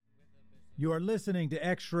You are listening to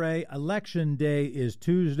X-Ray. Election Day is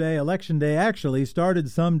Tuesday. Election Day actually started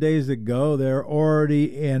some days ago. There are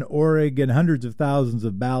already in Oregon hundreds of thousands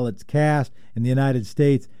of ballots cast. In the United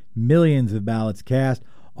States, millions of ballots cast.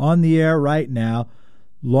 On the air right now,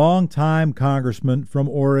 longtime Congressman from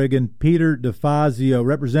Oregon, Peter DeFazio.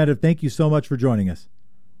 Representative, thank you so much for joining us.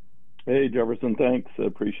 Hey, Jefferson, thanks. I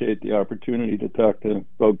appreciate the opportunity to talk to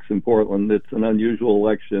folks in Portland. It's an unusual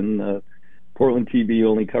election. Portland TV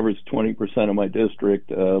only covers 20% of my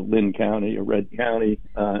district, Lynn County, or Red County,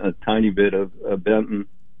 a tiny bit of Benton.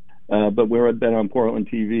 But we've been on Portland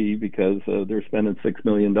TV because they're spending $6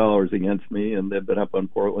 million against me, and they've been up on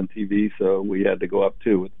Portland TV, so we had to go up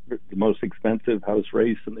too. It's the most expensive House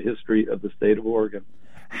race in the history of the state of Oregon.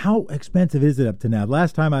 How expensive is it up to now?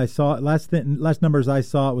 Last time I saw it, last numbers I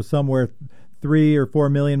saw, it was somewhere 3 or 4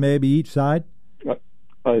 million maybe each side.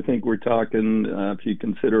 I think we're talking, if you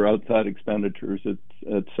consider outside expenditures,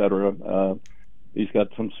 et cetera. He's got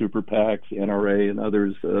some super PACs, NRA, and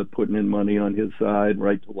others putting in money on his side,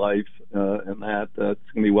 Right to Life, and that's going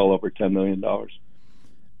to be well over $10 million.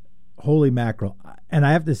 Holy mackerel. And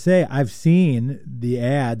I have to say, I've seen the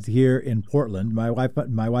ads here in Portland. My wife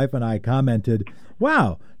and I commented,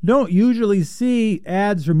 wow, don't usually see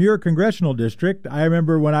ads from your congressional district. I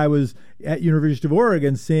remember when I was at University of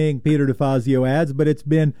Oregon seeing Peter DeFazio ads, but it's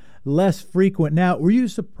been less frequent now. Were you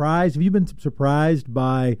surprised? Have you been surprised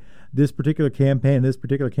by this particular campaign and this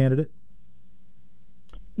particular candidate?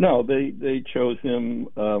 No, they chose him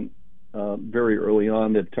very early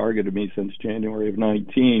on. They've targeted me since January of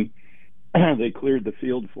 19. They cleared the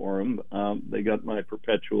field for him. They got my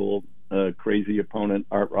perpetual crazy opponent,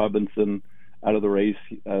 Art Robinson, out of the race.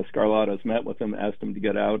 Scarlatos met with him, asked him to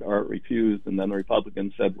get out. Art refused, and then the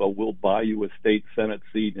Republicans said, well, we'll buy you a state Senate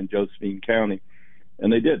seat in Josephine County.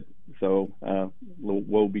 And they did. So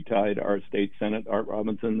woe betide our state Senate. Art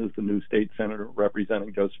Robinson is the new state senator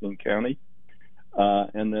representing Josephine County.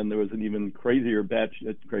 And then there was an even crazier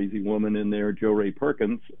batshit crazy woman in there, Jo Rae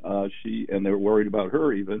Perkins. And they were worried about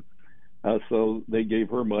her even. So they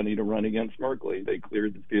gave her money to run against Merkley. They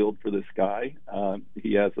cleared the field for this guy.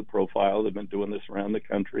 He has a profile. They've been doing this around the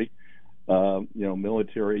country.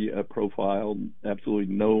 Military profile,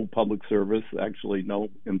 absolutely no public service, actually no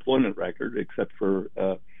employment record except for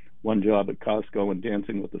one job at Costco and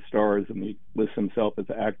Dancing with the Stars, and he lists himself as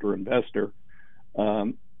an actor-investor.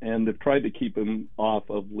 And they've tried to keep him off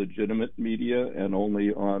of legitimate media and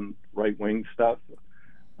only on right-wing stuff.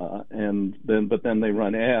 But then they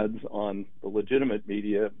run ads on the legitimate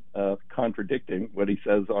media contradicting what he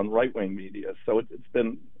says on right-wing media. So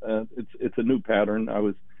it's a new pattern. I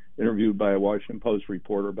was interviewed by a Washington Post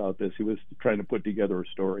reporter about this. He was trying to put together a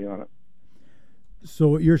story on it. So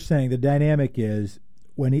what you're saying, the dynamic is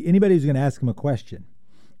when anybody who's going to ask him a question,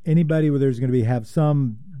 anybody where there's going to have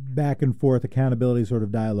some back and forth accountability sort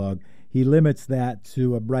of dialogue, he limits that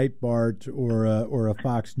to a Breitbart or a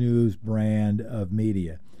Fox News brand of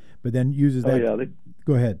media, but then uses that. Oh, yeah.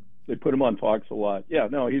 Go ahead. They put him on Fox a lot. Yeah,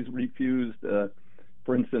 no, he's refused.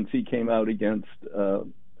 For instance, he came out against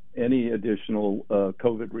any additional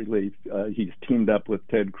COVID relief. He's teamed up with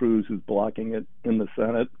Ted Cruz, who's blocking it in the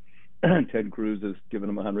Senate. Ted Cruz has given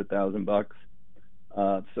him $100,000.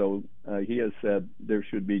 So he has said there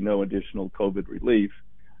should be no additional COVID relief.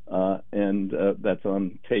 And that's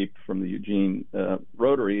on tape from the Eugene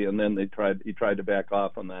Rotary. And then he tried to back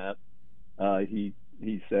off on that.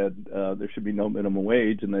 He said there should be no minimum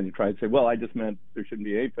wage, and then he tried to say, well, I just meant there shouldn't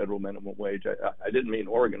be a federal minimum wage. I didn't mean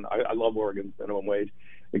Oregon. I love Oregon's minimum wage,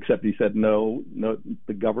 except he said no,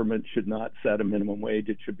 the government should not set a minimum wage.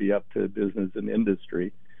 It should be up to business and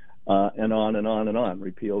industry, and on and on and on.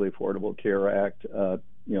 Repeal the Affordable Care Act,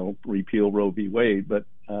 repeal Roe v. Wade, but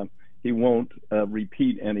he won't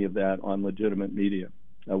repeat any of that on legitimate media.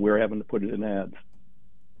 We're having to put it in ads.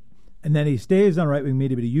 And then he stays on right-wing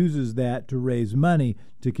media, but he uses that to raise money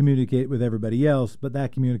to communicate with everybody else. But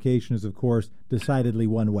that communication is, of course, decidedly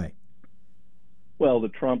one way. Well, the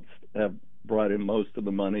Trumps have brought in most of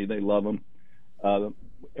the money. They love him.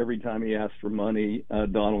 Every time he asks for money,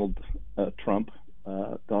 Donald Trump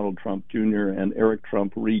Jr. and Eric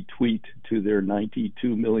Trump retweet to their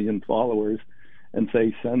 92 million followers and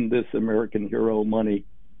say, send this American hero money.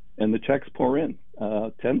 And the checks pour in,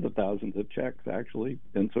 tens of thousands of checks, actually.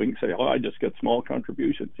 And so you can say, I just get small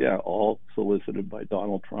contributions. Yeah, all solicited by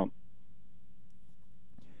Donald Trump.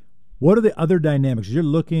 What are the other dynamics? You're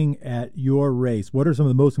looking at your race. What are some of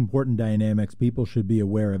the most important dynamics people should be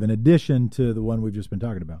aware of, in addition to the one we've just been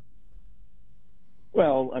talking about?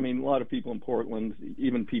 Well, I mean, a lot of people in Portland,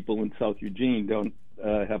 even people in South Eugene, don't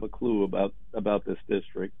have a clue about this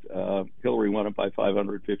district. Hillary won it by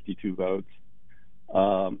 552 votes.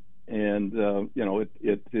 And and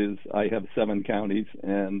it is. I have 7 counties,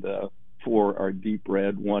 and 4 are deep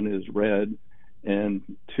red, 1 is red, and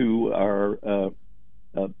 2 are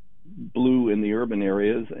blue in the urban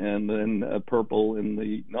areas, and then purple in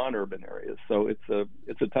the non-urban areas. So it's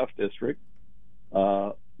a tough district.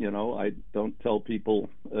 I don't tell people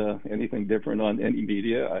anything different on any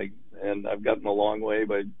media. I've gotten a long way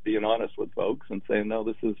by being honest with folks and saying, no,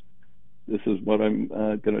 this is what I'm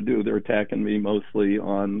going to do. They're attacking me mostly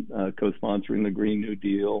on co-sponsoring the Green New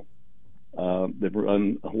Deal. They've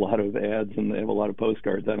run a lot of ads and they have a lot of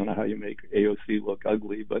postcards. I don't know how you make AOC look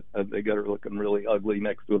ugly, but they got her looking really ugly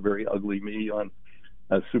next to a very ugly me on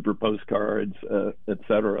super postcards, et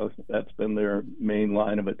cetera. That's been their main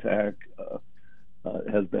line of attack.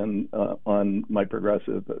 Has been on my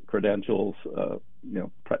progressive credentials,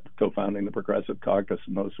 co-founding the Progressive Caucus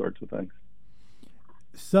and those sorts of things.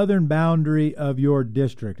 Southern boundary of your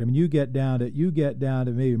district. I mean, you get down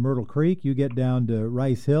to maybe Myrtle Creek. You get down to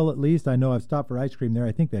Rice Hill, at least. I know I've stopped for ice cream there.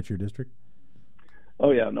 I think that's your district.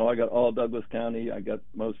 Oh yeah, no, I got all Douglas County. I got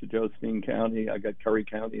most of Josephine County. I got Curry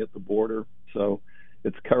County at the border. So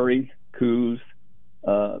it's Curry, Coos,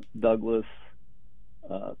 Douglas.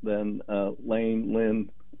 Then Lane, Lynn,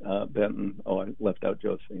 Benton. Oh, I left out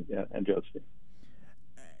Josephine. Yeah, and Josephine.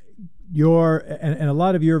 And a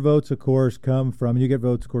lot of your votes, of course, come from. You get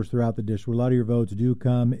votes, of course, throughout the district. A lot of your votes do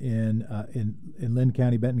come in Lynn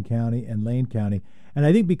County, Benton County, and Lane County. And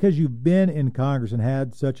I think because you've been in Congress and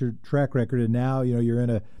had such a track record, and now you're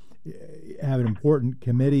have an important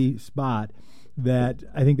committee spot, that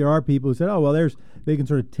I think there are people who said, oh, well, they can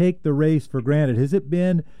sort of take the race for granted.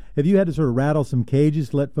 Have you had to sort of rattle some cages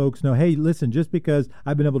to let folks know, hey, listen, just because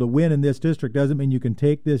I've been able to win in this district doesn't mean you can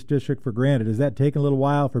take this district for granted? Has that taken a little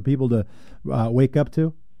while for people to wake up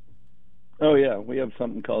to? Oh, yeah. We have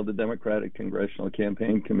something called the Democratic Congressional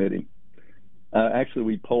Campaign Committee. Actually,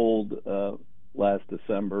 we polled last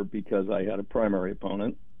December because I had a primary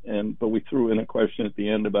opponent. But we threw in a question at the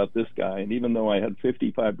end about this guy. And even though I had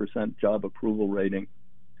 55% job approval rating,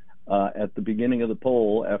 at the beginning of the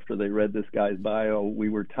poll, after they read this guy's bio, we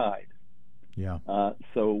were tied. Yeah.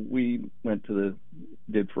 So we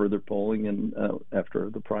did further polling and after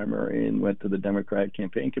the primary, and went to the Democratic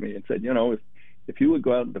Campaign Committee and said, if you would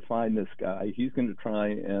go out and define this guy, he's going to try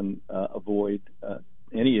and avoid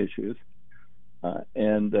any issues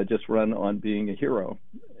and just run on being a hero.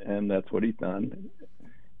 And that's what he's done.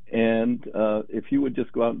 And if you would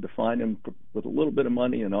just go out and define him with a little bit of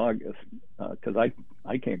money in August, because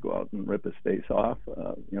I can't go out and rip his face off,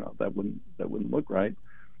 that wouldn't look right.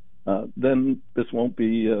 Then this won't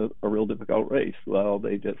be a real difficult race. Well,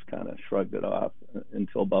 they just kind of shrugged it off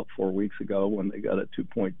until about 4 weeks ago when they got a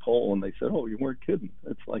 2-point poll and they said, "Oh, you weren't kidding."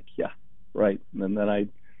 It's like, yeah, right. And then I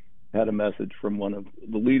had a message from one of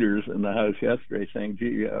the leaders in the House yesterday saying,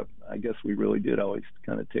 "Gee, I guess we really did always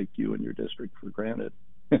kind of take you and your district for granted."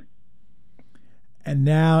 And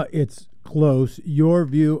now it's close. Your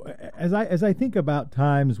view, as I think about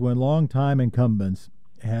times when longtime incumbents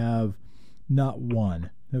have not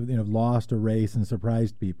won, have lost a race and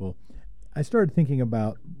surprised people, I started thinking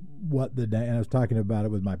about and I was talking about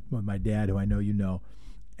it with my dad, who I know you know,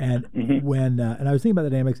 and when and I was thinking about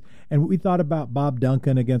the dynamics, and we thought about Bob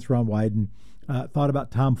Duncan against Ron Wyden, thought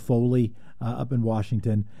about Tom Foley up in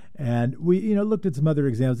Washington, and we looked at some other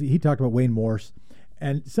examples. He talked about Wayne Morse.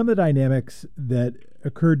 And some of the dynamics that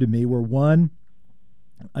occurred to me were, one,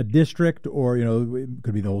 a district, or it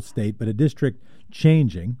could be the whole state, but a district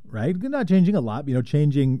changing, right? Not changing a lot,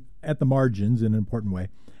 changing at the margins in an important way.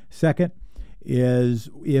 Second is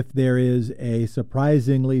if there is a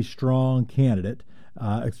surprisingly strong candidate,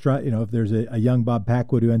 if there's a young Bob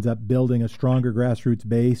Packwood who ends up building a stronger grassroots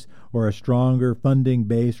base or a stronger funding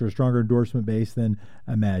base or a stronger endorsement base than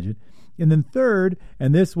imagined. And then third,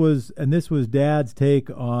 and this was Dad's take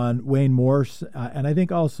on Wayne Morse, and I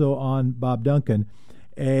think also on Bob Duncan,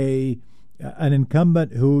 an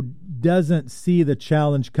incumbent who doesn't see the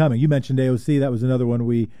challenge coming. You mentioned AOC; that was another one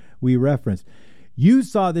we referenced. You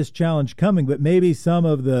saw this challenge coming, but maybe some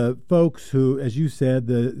of the folks who, as you said,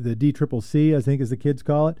 the DCCC, I think as the kids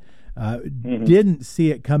call it, didn't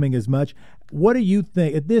see it coming as much. What do you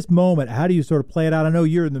think at this moment? How do you sort of play it out? I know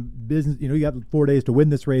you're in the business. You got 4 days to win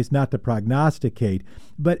this race, not to prognosticate.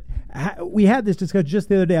 But we had this discussion just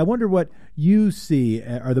the other day. I wonder what you see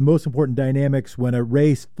are the most important dynamics when a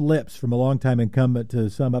race flips from a longtime incumbent to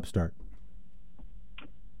some upstart.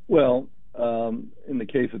 Well, in the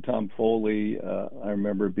case of Tom Foley, I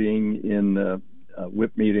remember being in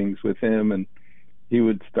whip meetings with him, and he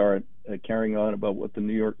would start carrying on about what the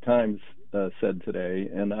New York Times said today,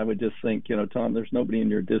 and I would just think, Tom, there's nobody in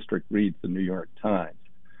your district reads the New York Times.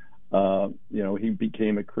 He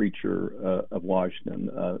became a creature of Washington.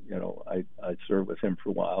 I served with him for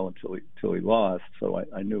a while until he lost, so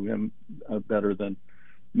I knew him better than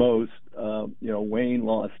most. Wayne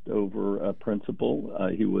lost over principle.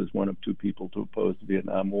 He was one of two people to oppose the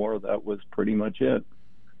Vietnam War. That was pretty much it.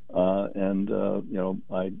 I've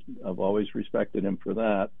always respected him for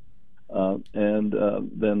that. Then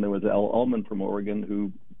there was Al Ullman from Oregon,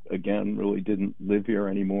 who, again, really didn't live here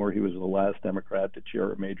anymore. He was the last Democrat to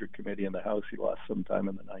chair a major committee in the House. He lost sometime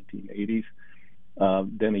in the 1980s.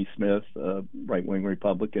 Denny Smith, right-wing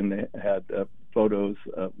Republican, had photos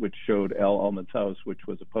which showed Al Ullman's house, which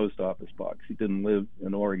was a post office box. He didn't live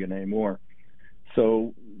in Oregon anymore.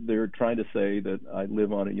 So they're trying to say that I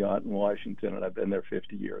live on a yacht in Washington and I've been there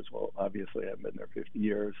 50 years. Well, obviously, I've been there 50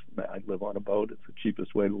 years. I live on a boat. It's the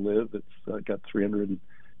cheapest way to live. It's got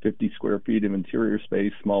 350 square feet of interior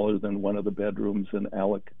space, smaller than one of the bedrooms in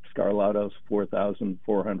Alec Scarlato's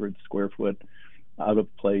 4,400 square foot,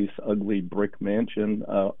 out-of-place, ugly brick mansion,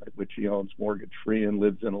 which he owns mortgage-free and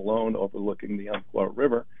lives in alone, overlooking the Umpqua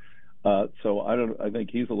River. So I think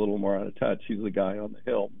he's a little more out of touch. He's the guy on the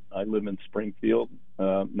hill. I live in Springfield,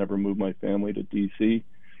 never moved my family to D.C.,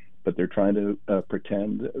 but they're trying to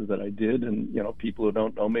pretend that I did. And, people who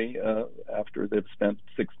don't know me, after they've spent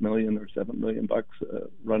 $6 million or $7 million bucks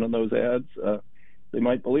running those ads, they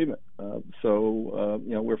might believe it.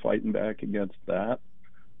 We're fighting back against that.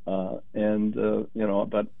 But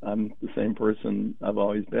I'm the same person I've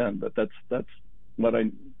always been. But that's what I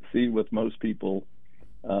see with most people.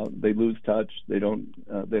 They lose touch. They don't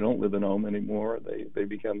live in home anymore. They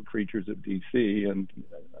become creatures of D.C. And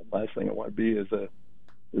the last thing I want to be is a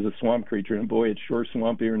swamp creature. And boy, it's sure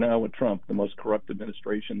swampier now with Trump, the most corrupt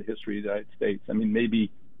administration in the history of the United States. I mean,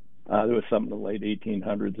 maybe there was something in the late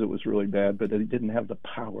 1800s that was really bad, but it didn't have the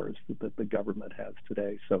powers that the government has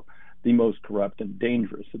today. So the most corrupt and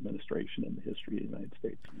dangerous administration in the history of the United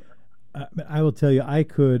States of America. I will tell you, I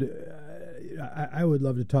would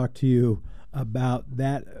love to talk to you about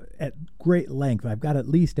that at great length. I've got to at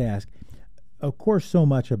least ask, of course, so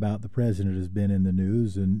much about the president has been in the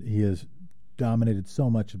news, and he has dominated so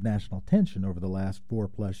much of national attention over the last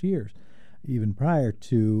 4+ years, even prior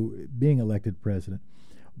to being elected president.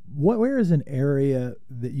 Where is an area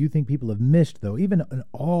that you think people have missed, though, even in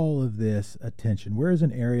all of this attention? Where is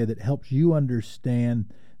an area that helps you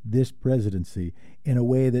understand this presidency in a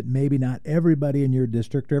way that maybe not everybody in your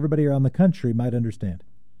district or everybody around the country might understand?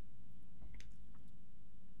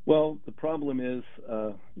 Well, the problem is,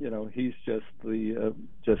 he's just the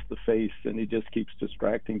face, and he just keeps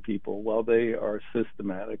distracting people while they are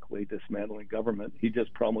systematically dismantling government. He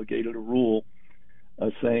just promulgated a rule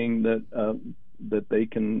saying that they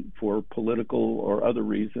can, for political or other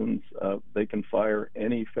reasons, they can fire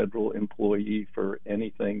any federal employee for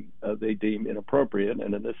anything they deem inappropriate.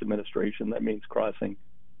 And in this administration, that means crossing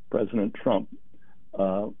President Trump.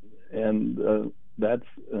 That's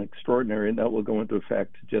extraordinary, and that will go into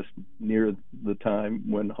effect just near the time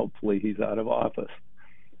when hopefully he's out of office.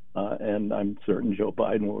 And I'm certain Joe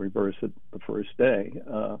Biden will reverse it the first day.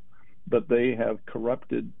 But they have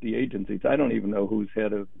corrupted the agencies. I don't even know who's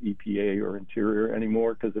head of EPA or Interior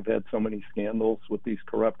anymore because they've had so many scandals with these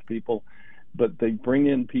corrupt people. But they bring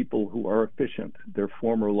in people who are efficient. They're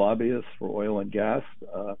former lobbyists for oil and gas.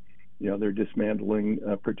 They're dismantling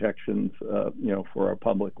protections, for our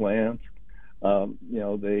public lands.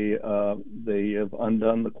 They have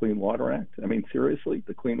undone the Clean Water Act. I mean, seriously,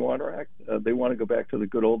 the Clean Water Act. They want to go back to the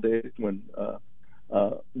good old days when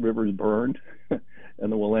rivers burned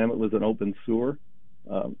and the Willamette was an open sewer.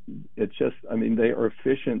 It's just, they are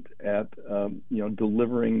efficient at,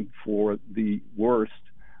 delivering for the worst,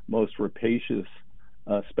 most rapacious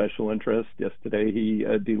special interest. Yesterday, he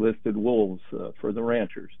delisted wolves for the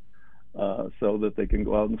ranchers. So that they can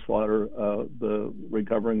go out and slaughter the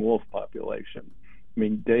recovering wolf population.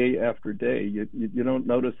 Day after day, you don't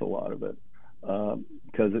notice a lot of it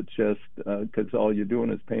because it's just because all you're doing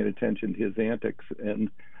is paying attention to his antics and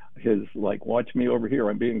his watch me over here,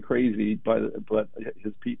 I'm being crazy, but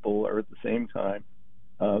his people are at the same time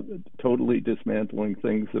totally dismantling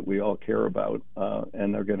things that we all care about,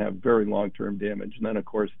 and they're going to have very long-term damage. And then, of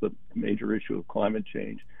course, the major issue of climate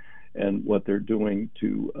change and what they're doing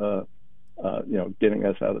to getting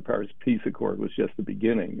us out of the Paris Peace Accord was just the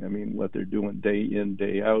beginning. What they're doing day in,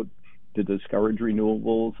 day out to discourage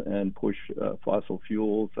renewables and push fossil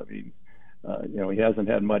fuels. He hasn't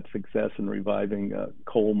had much success in reviving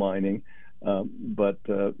coal mining, but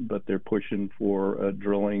they're pushing for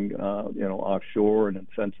drilling, offshore and in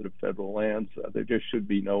sensitive federal lands. There just should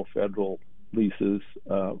be no federal leases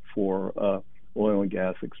for oil and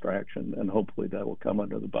gas extraction, and hopefully that will come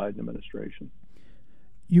under the Biden administration.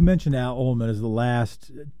 You mentioned Al Ullman as the last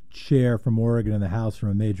chair from Oregon in the House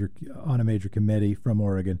on a major committee from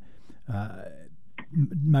Oregon.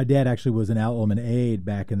 My dad actually was an Al Ullman aide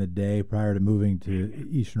back in the day prior to moving to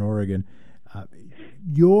Eastern Oregon.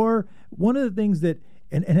 One of the things that,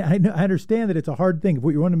 and I understand that it's a hard thing. If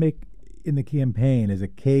what you want to make in the campaign is a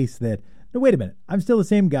case that, no, wait a minute, I'm still the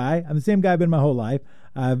same guy. I'm the same guy I've been my whole life.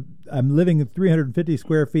 I'm living in 350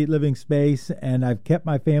 square feet living space, and I've kept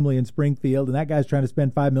my family in Springfield, and that guy's trying to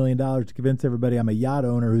spend $5 million to convince everybody I'm a yacht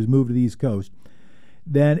owner who's moved to the East Coast.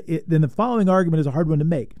 Then the following argument is a hard one to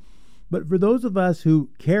make. But for those of us who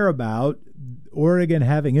care about Oregon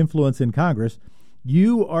having influence in Congress,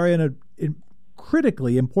 you are in a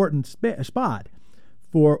critically important spot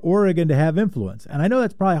for Oregon to have influence. And I know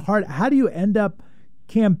that's probably hard. How do you end up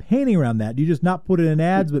campaigning around that? Do you just not put it in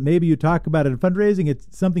ads, but maybe you talk about it in fundraising? It's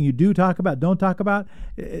something you do talk about, don't talk about?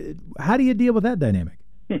 How do you deal with that dynamic?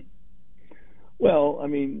 Well, I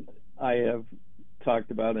mean, I have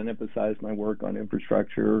talked about and emphasized my work on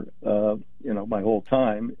infrastructure, my whole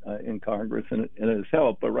time in Congress, and it has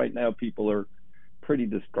helped. But right now, people are pretty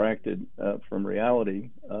distracted from reality.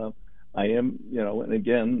 I am, and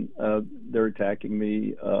again, they're attacking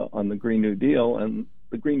me on the Green New Deal, and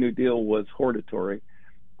the Green New Deal was hortatory.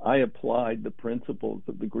 I applied the principles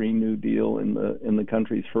of the Green New Deal in the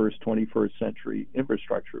country's first 21st century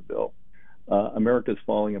infrastructure bill. America's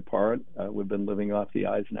falling apart. We've been living off the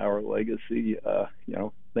Eisenhower legacy.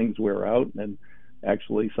 Things wear out, and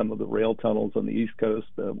actually some of the rail tunnels on the East Coast,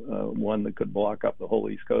 one that could block up the whole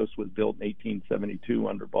East Coast, was built in 1872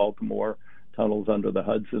 under Baltimore. Tunnels under the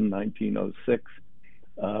Hudson, 1906.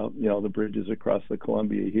 The bridges across the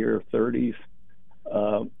Columbia here, 30s.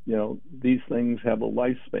 These things have a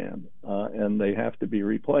lifespan, and they have to be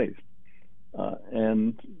replaced.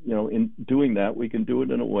 In doing that, we can do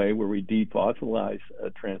it in a way where we defossilize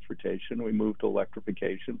transportation. We move to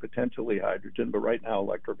electrification, potentially hydrogen, but right now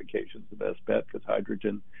electrification is the best bet, because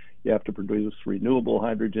hydrogen, you have to produce renewable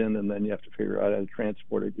hydrogen, and then you have to figure out how to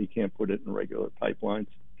transport it. You can't put it in regular pipelines.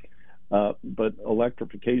 But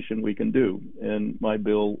electrification we can do, and my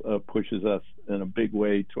bill pushes us in a big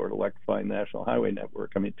way toward electrifying the National Highway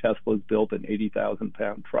Network. I mean, Tesla's built an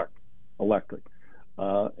 80,000-pound truck electric,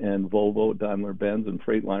 and Volvo, Daimler-Benz, and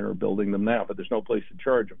Freightliner are building them now, but there's no place to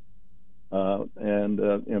charge them.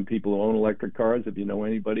 And people who own electric cars, if you know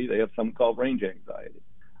anybody, they have something called range anxiety.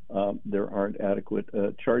 There aren't adequate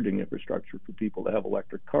charging infrastructure for people to have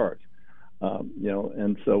electric cars.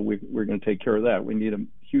 And so we're going to take care of that. We need a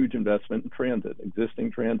huge investment in transit. Existing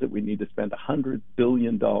transit, we need to spend $100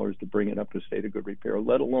 billion to bring it up to a state of good repair,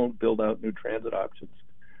 let alone build out new transit options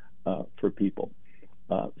for people.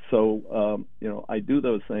 I do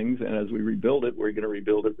those things, and as we rebuild it, we're going to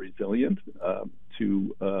rebuild it resilient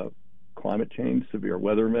to climate change, severe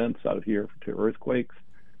weather events out of here to earthquakes.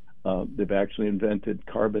 They've actually invented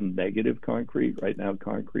carbon negative concrete. Right now,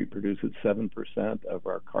 concrete produces 7% of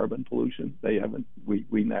our carbon pollution. They haven't.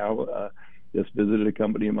 We now just visited a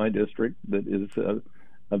company in my district that is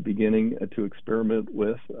beginning to experiment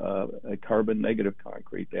with a carbon negative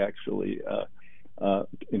concrete. They actually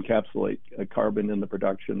encapsulate carbon in the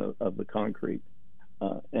production of the concrete.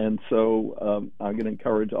 And so I'm going to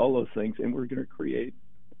encourage all those things, and we're going to create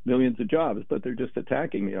millions of jobs, but they're just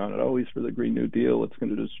attacking me on it, always for the Green New Deal. It's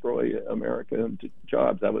going to destroy America and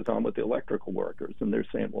jobs. I was on with the electrical workers, and they're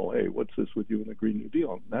saying, well, hey, what's this with you and the Green New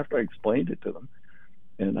Deal? And after I explained it to them,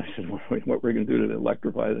 and I said, what we're going to do to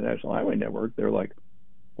electrify the National Highway Network, they're like,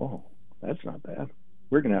 whoa, that's not bad.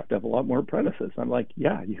 We're going to have a lot more apprentices. I'm like,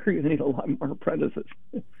 yeah, you're going to need a lot more apprentices.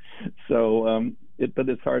 So, but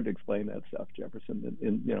it's hard to explain that stuff, Jefferson,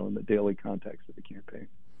 in the daily context of the campaign.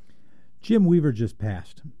 Jim Weaver just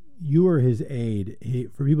passed. You were his aide.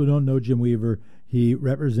 For people who don't know Jim Weaver, he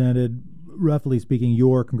represented, roughly speaking,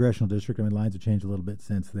 your congressional district. I mean, lines have changed a little bit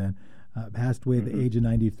since then. Passed away at the age of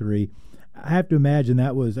 93. I have to imagine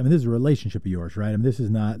that was, this is a relationship of yours, right? I mean, this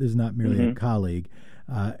is not merely a colleague.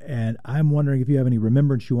 And I'm wondering if you have any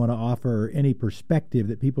remembrance you want to offer, or any perspective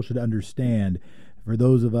that people should understand for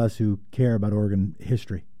those of us who care about Oregon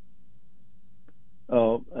history.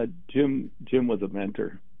 Oh, Jim was a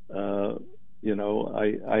mentor.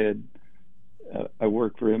 I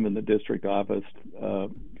worked for him in the district office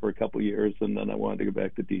for a couple of years, and then I wanted to go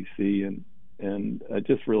back to D.C. and it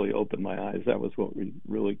just really opened my eyes. That was what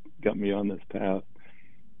really got me on this path.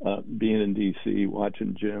 Being in D.C.,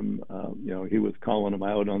 watching Jim, he was calling him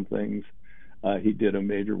out on things. He did a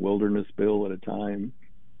major wilderness bill at a time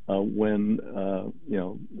when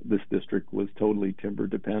this district was totally timber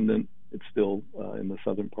dependent. It's still in the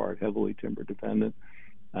southern part heavily timber dependent.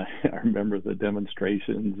 I remember the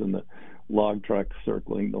demonstrations and the log trucks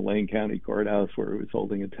circling the Lane County Courthouse where it was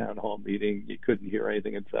holding a town hall meeting. You couldn't hear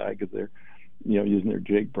anything inside because they're, using their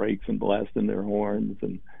Jake brakes and blasting their horns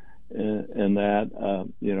and that.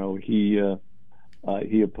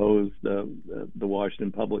 He opposed the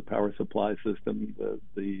Washington Public Power Supply System,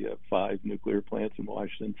 the 5 nuclear plants in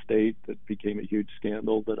Washington State that became a huge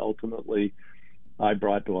scandal that ultimately I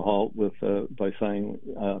brought to a halt by filing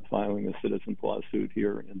a citizen's lawsuit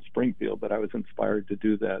here in Springfield. But I was inspired to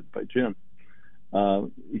do that by Jim.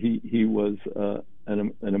 He was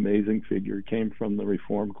an amazing figure. Came from the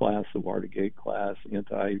reform class, the Watergate class,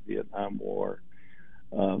 anti-Vietnam War.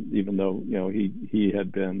 Even though he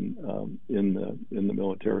had been in the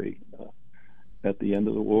military at the end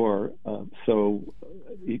of the war, so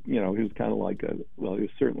he was kind of like he was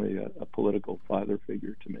certainly a political father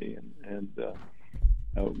figure to me, and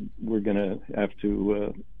we're going to have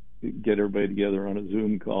to get everybody together on a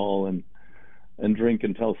Zoom call and drink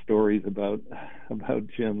and tell stories about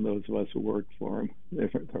Jim. Those of us who worked for him, there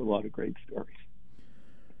are a lot of great stories.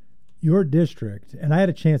 Your district, and I had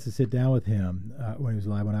a chance to sit down with him when he was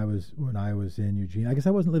alive. When I was in Eugene, I guess I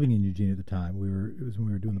wasn't living in Eugene at the time. It was when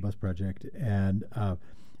we were doing the bus project, and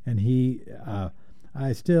he,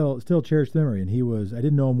 I still cherish the memory. And he was, I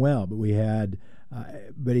didn't know him well, but we had,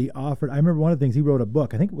 but he offered. I remember one of the things he wrote a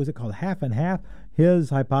book. I think was it called Half and Half. His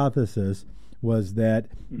hypothesis was that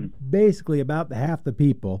basically about half the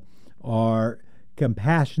people are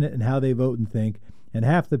compassionate in how they vote and think. And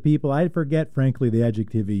half the people, I forget, frankly, the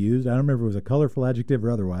adjective he used. I don't remember if it was a colorful adjective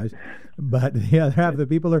or otherwise. But the other half of the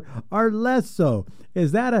people are less so.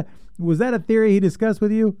 Was that a theory he discussed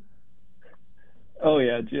with you? Oh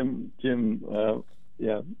yeah, Jim.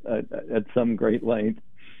 At some great length,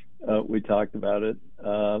 we talked about it.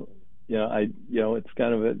 It's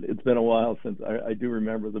kind of it's been a while since I do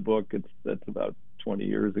remember the book. That's about 20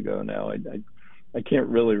 years ago now. I can't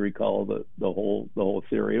really recall the whole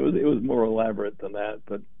theory. It was more elaborate than that,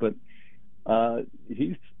 but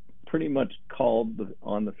he's pretty much called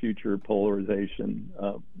on the future polarization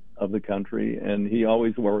of the country, and he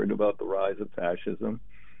always worried about the rise of fascism.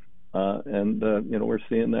 We're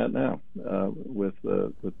seeing that now with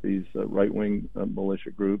these right-wing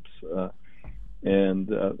militia groups and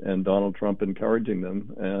Donald Trump encouraging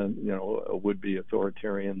them, and a would-be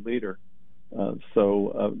authoritarian leader.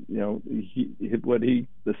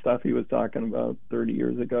 The stuff he was talking about 30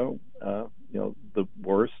 years ago, the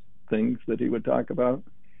worst things that he would talk about,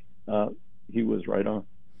 he was right on.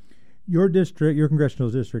 Your district, your congressional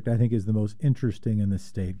district, I think is the most interesting in the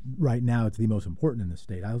state. Right now, it's the most important in the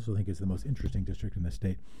state. I also think it's the most interesting district in the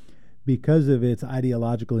state because of its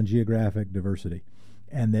ideological and geographic diversity,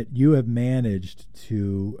 and that you have managed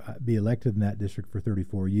to be elected in that district for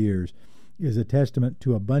 34 years. Is a testament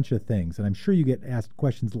to a bunch of things, and I'm sure you get asked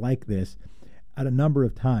questions like this at a number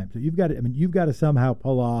of times. So you've got to somehow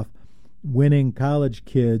pull off winning college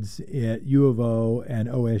kids at U of O and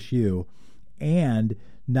OSU, and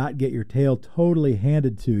not get your tail totally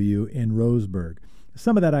handed to you in Roseburg.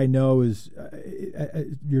 Some of that I know is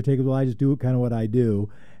your take is, well, I just do kind of what I do,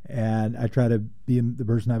 and I try to be the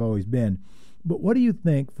person I've always been. But what do you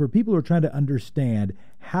think for people who are trying to understand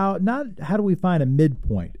how do we find a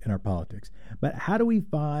midpoint in our politics, but how do we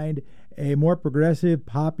find a more progressive,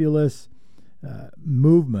 populist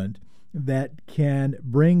movement that can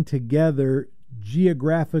bring together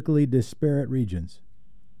geographically disparate regions?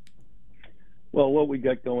 Well, what we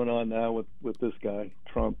got going on now with this guy,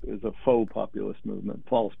 Trump, is a faux populist movement,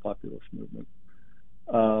 false populist movement.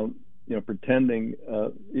 Pretending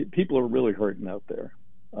people are really hurting out there.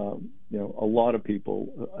 A lot of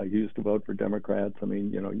people used to vote for Democrats. I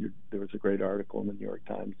mean, there was a great article in the New York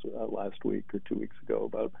Times last week or 2 weeks ago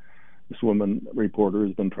about this woman reporter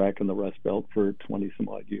who's been tracking the Rust Belt for 20 some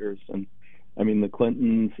odd years. And I mean, the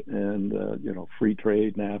Clintons and, free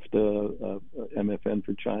trade, NAFTA, MFN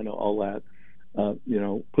for China, all that,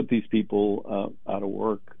 put these people out of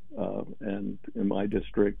work. And in my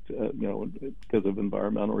district, because of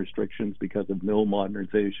environmental restrictions, because of mill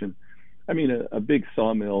modernization. I mean, a big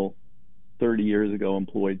sawmill 30 years ago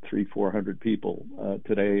employed 300-400 people.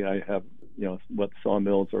 Today, I have, what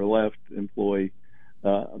sawmills are left employ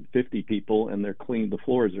 50 people, and they're clean. The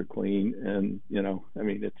floors are clean, and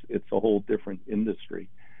it's a whole different industry.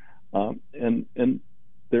 And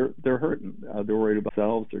they're hurting. They're worried about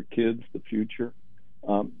themselves, their kids, the future,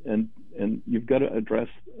 and you've got to address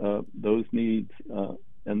those needs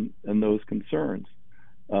and those concerns.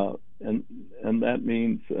 And that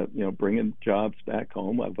means, bringing jobs back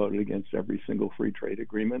home. I voted against every single free trade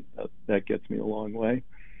agreement. That gets me a long way.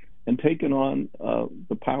 And taking on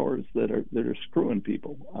the powers that are screwing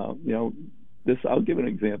people. I'll give an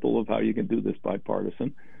example of how you can do this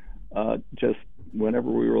bipartisan. Just whenever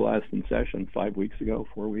we were last in session, 5 weeks ago,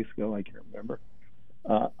 4 weeks ago, I can't remember,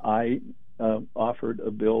 I offered a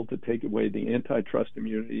bill to take away the antitrust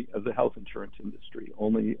immunity of the health insurance industry.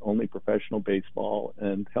 Only professional baseball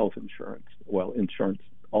and health insurance, well, insurance,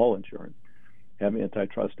 all insurance, have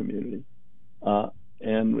antitrust immunity.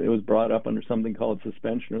 And it was brought up under something called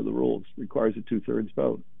suspension of the rules. It requires a 2/3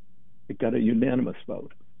 vote. It got a unanimous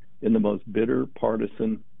vote in the most bitter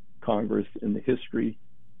partisan Congress in the history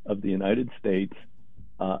of the United States.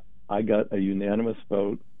 I got a unanimous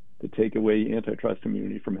vote to take away antitrust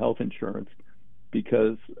immunity from health insurance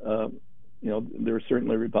because, there were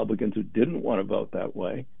certainly Republicans who didn't want to vote that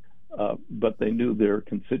way, but they knew their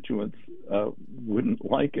constituents wouldn't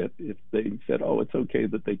like it if they said, oh, it's okay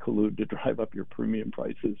that they collude to drive up your premium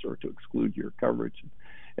prices or to exclude your coverage.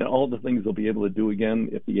 And all the things they'll be able to do again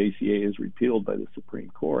if the ACA is repealed by the Supreme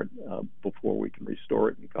Court before we can restore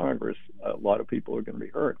it in Congress. A lot of people are going to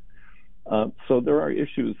be hurt. So there are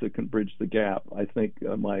issues that can bridge the gap. I think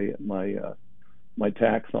my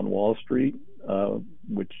tax on Wall Street,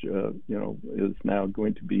 which is now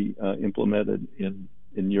going to be implemented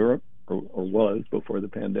in Europe, or was before the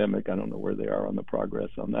pandemic. I don't know where they are on the progress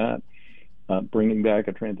on that. Bringing back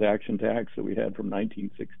a transaction tax that we had from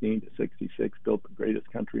 1916 to 66, built the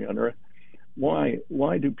greatest country on earth.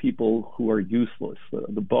 Why do people who are useless,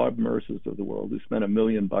 the Bob Merces of the world, who spent $1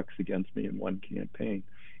 million against me in one campaign,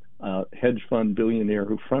 hedge fund billionaire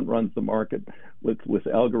who front runs the market with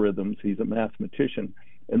algorithms, he's a mathematician,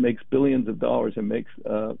 and makes billions of dollars and makes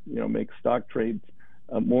stock trades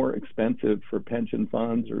more expensive for pension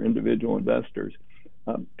funds or individual investors.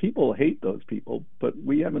 People hate those people, but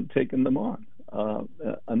we haven't taken them on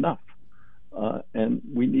enough. And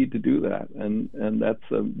we need to do that. And that's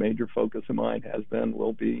a major focus of mine, has been,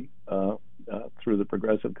 will be, through the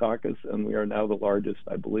Progressive Caucus. And we are now the largest,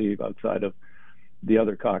 I believe, outside of the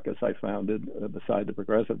other caucus I founded, beside the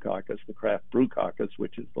Progressive Caucus, the Craft Brew Caucus,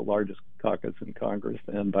 which is the largest caucus in Congress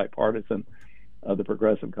and bipartisan. The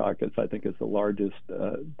Progressive Caucus, I think, is the largest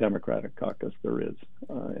Democratic caucus there is.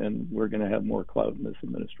 And we're going to have more clout in this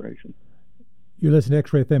administration. You're listening to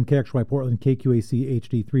X-Ray FM, KXY Portland, KQAC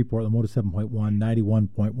HD3 Portland, 107.1,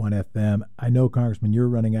 91.1 FM. I know, Congressman, you're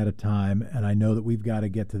running out of time, and I know that we've got to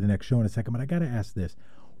get to the next show in a second, but I got to ask this.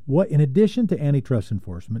 What, in addition to antitrust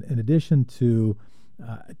enforcement, in addition to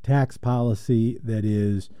tax policy that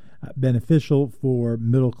is beneficial for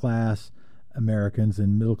middle-class Americans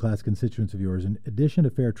and middle-class constituents of yours, in addition to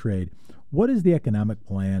fair trade, what is the economic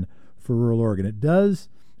plan for rural Oregon? It does,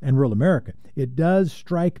 and rural America, it does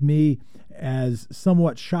strike me as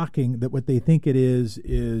somewhat shocking that what they think it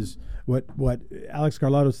is what Alex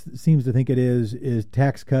Carlotto seems to think it is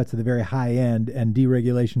tax cuts at the very high end and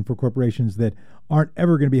deregulation for corporations that aren't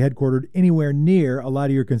ever going to be headquartered anywhere near a lot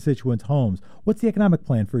of your constituents' homes. What's the economic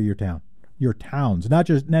plan for your town? Your towns, not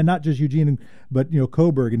just Eugene, but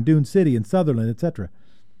Coburg and Dune City and Sutherland, etc.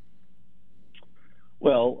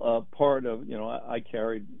 Well, part of I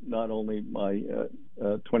carried not only my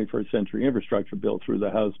 21st century infrastructure bill through the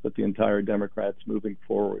House, but the entire Democrats moving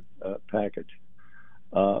forward package.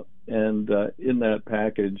 And in that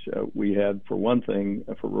package, we had, for one thing,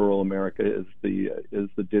 for rural America, is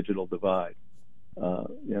the digital divide.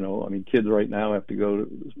 Kids right now have to go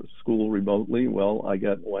to school remotely. Well, I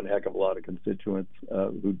got one heck of a lot of constituents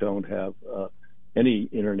who don't have any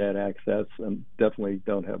internet access and definitely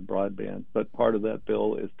don't have broadband. But part of that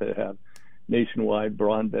bill is to have nationwide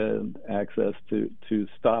broadband access to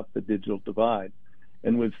stop the digital divide.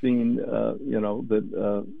 And we've seen,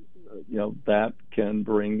 that can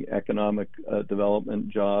bring economic development,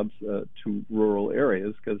 jobs to rural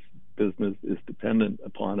areas because business is dependent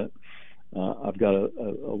upon it. I've got a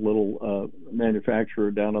little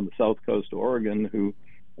manufacturer down on the south coast of Oregon who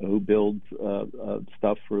builds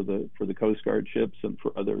stuff for the Coast Guard ships and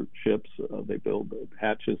for other ships. They build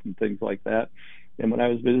hatches and things like that. And when I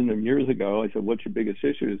was visiting them years ago, I said, "What's your biggest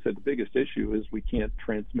issue?" He said, "The biggest issue is we can't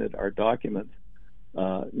transmit our documents,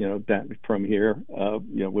 from here.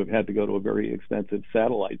 We've had to go to a very expensive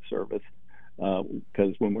satellite service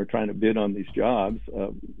because when we're trying to bid on these jobs,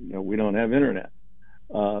 we don't have internet."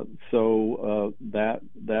 So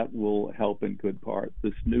that will help in good part.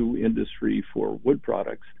 This new industry for wood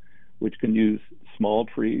products, which can use small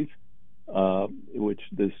trees, which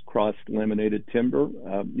this cross-laminated timber,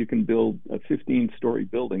 you can build 15-story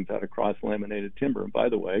buildings out of cross-laminated timber. And by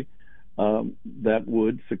the way, that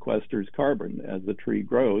wood sequesters carbon as the tree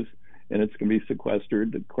grows, and it's going to be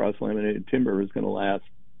sequestered. The cross-laminated timber is going to last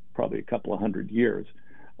probably a couple of hundred years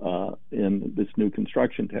in this new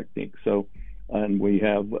construction technique. So And we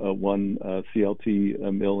have one CLT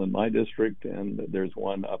mill in my district, and there's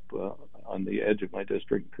one up on the edge of my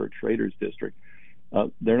district, Kurt Schrader's district.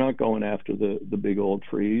 They're not going after the big old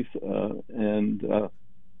trees, and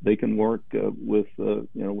they can work with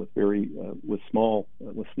small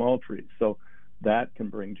trees. So that can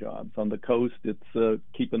bring jobs. On the coast, it's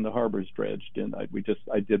keeping the harbors dredged. And I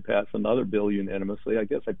did pass another bill unanimously. I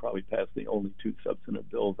guess I probably passed the only two substantive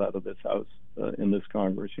bills out of this House in this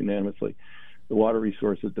Congress unanimously. The Water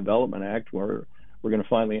Resources Development Act, where we're going to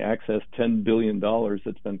finally access $10 billion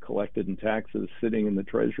that's been collected in taxes sitting in the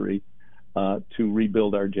Treasury to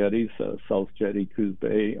rebuild our jetties. South Jetty, Coos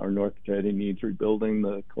Bay, our North Jetty needs rebuilding.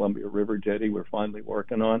 The Columbia River Jetty we're finally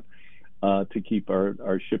working on to keep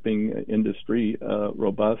our shipping industry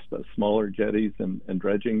robust, smaller jetties and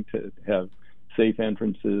dredging to have safe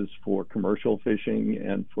entrances for commercial fishing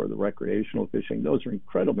and for the recreational fishing. Those are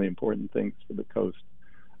incredibly important things for the coast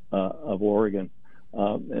of Oregon.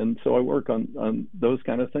 And so I work on those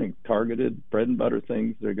kind of things, targeted bread and butter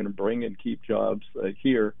things that are going to bring and keep jobs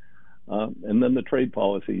here. And then the trade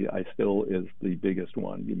policy, still is the biggest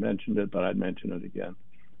one. You mentioned it, but I'd mention it again.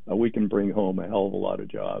 We can bring home a hell of a lot of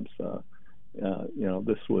jobs.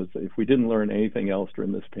 This was, if we didn't learn anything else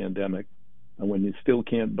during this pandemic, when you still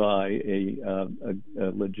can't buy a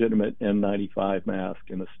legitimate N95 mask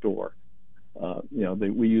in a store.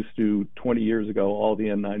 We used to, 20 years ago, all the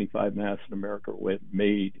N95 masks in America were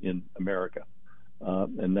made in America.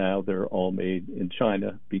 And now they're all made in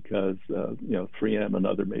China because 3M and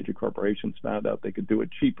other major corporations found out they could do it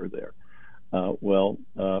cheaper there.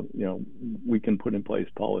 We can put in place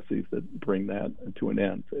policies that bring that to an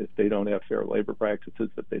end. If they don't have fair labor practices,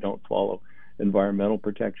 if they don't follow environmental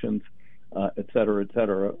protections, et cetera,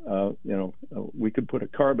 we could put a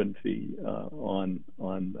carbon fee on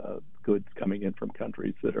goods coming in from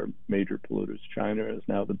countries that are major polluters. China is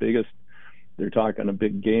now the biggest. They're talking a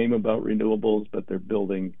big game about renewables, but they're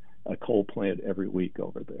building a coal plant every week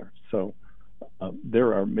over there. So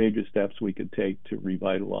there are major steps we could take to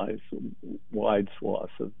revitalize wide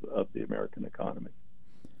swaths of the American economy.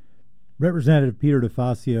 Representative Peter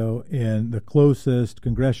DeFazio, in the closest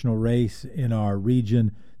congressional race in our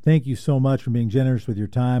region, thank you so much for being generous with your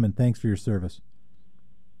time, and thanks for your service.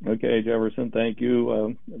 Okay, Jefferson, thank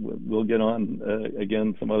you. We'll get on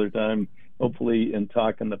again some other time, hopefully, and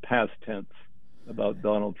talk in the past tense about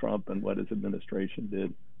Donald Trump and what his administration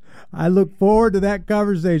did. I look forward to that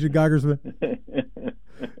conversation, Congressman.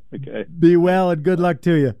 Okay. Be well and good luck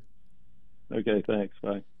to you. Okay, thanks.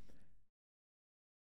 Bye.